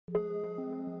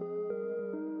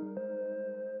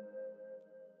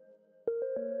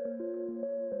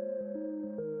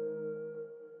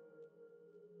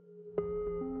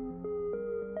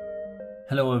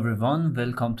Hello everyone,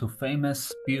 welcome to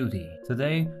Famous Beauty.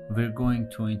 Today we're going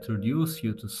to introduce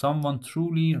you to someone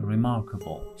truly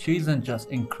remarkable. She isn't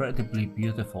just incredibly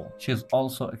beautiful, she's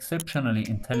also exceptionally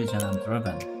intelligent and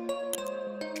driven.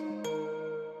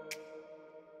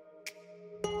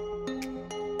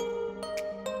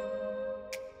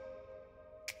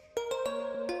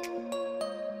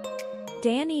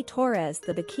 Dani Torres,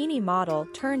 the bikini model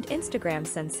turned Instagram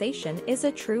sensation, is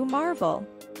a true marvel.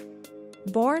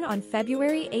 Born on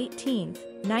February 18,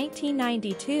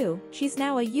 1992, she's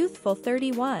now a youthful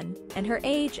 31, and her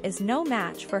age is no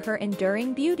match for her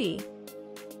enduring beauty.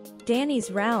 Dani's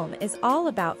realm is all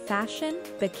about fashion,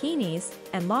 bikinis,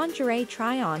 and lingerie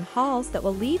try-on hauls that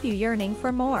will leave you yearning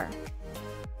for more.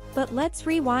 But let's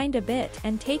rewind a bit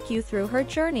and take you through her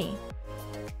journey.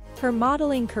 Her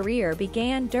modeling career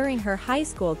began during her high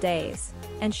school days,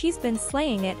 and she's been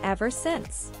slaying it ever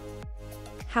since.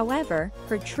 However,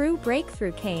 her true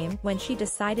breakthrough came when she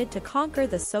decided to conquer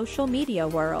the social media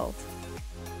world.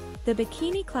 The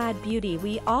bikini-clad beauty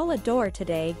we all adore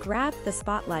today grabbed the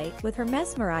spotlight with her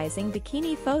mesmerizing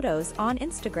bikini photos on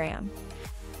Instagram.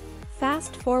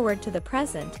 Fast forward to the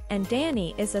present, and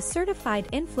Dani is a certified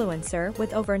influencer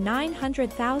with over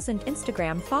 900,000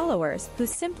 Instagram followers who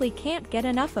simply can't get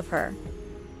enough of her.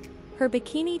 Her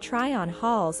bikini try-on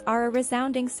hauls are a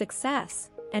resounding success,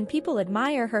 and people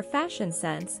admire her fashion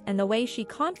sense and the way she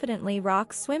confidently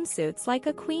rocks swimsuits like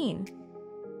a queen.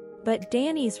 But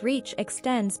Dani's reach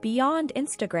extends beyond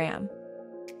Instagram.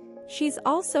 She's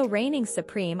also reigning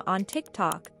supreme on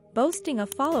TikTok, boasting a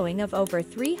following of over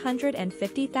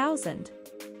 350,000.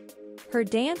 Her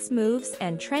dance moves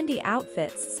and trendy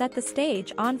outfits set the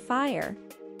stage on fire.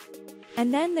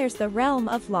 And then there's the realm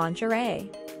of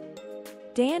lingerie.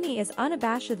 Dani is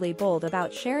unabashedly bold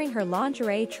about sharing her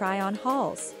lingerie try-on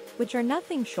hauls, which are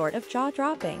nothing short of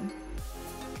jaw-dropping.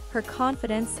 Her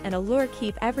confidence and allure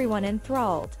keep everyone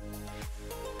enthralled.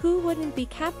 Who wouldn't be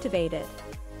captivated?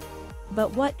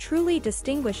 But what truly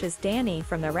distinguishes Dani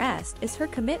from the rest is her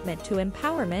commitment to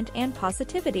empowerment and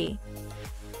positivity.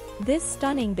 This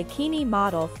stunning bikini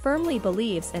model firmly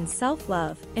believes in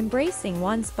self-love, embracing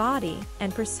one's body,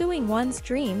 and pursuing one's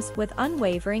dreams with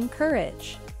unwavering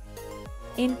courage.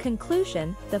 In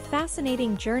conclusion, the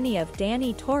fascinating journey of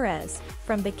Dani Torres,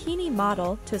 from bikini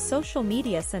model to social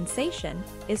media sensation,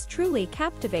 is truly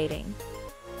captivating.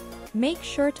 Make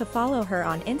sure to follow her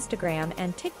on Instagram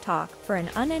and TikTok for an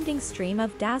unending stream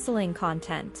of dazzling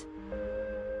content.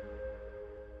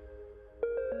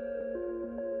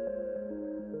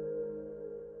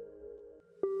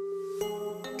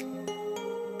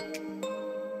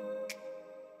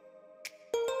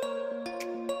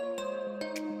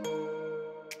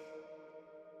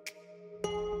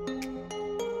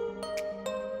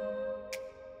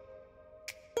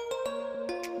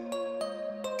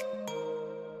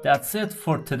 That's it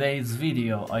for today's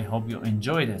video. I hope you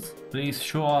enjoyed it. Please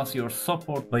show us your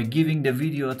support by giving the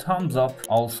video a thumbs up.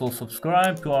 Also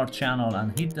subscribe to our channel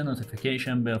and hit the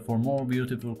notification bell for more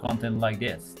beautiful content like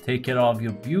this. Take care of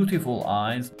your beautiful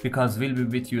eyes, because we'll be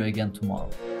with you again tomorrow.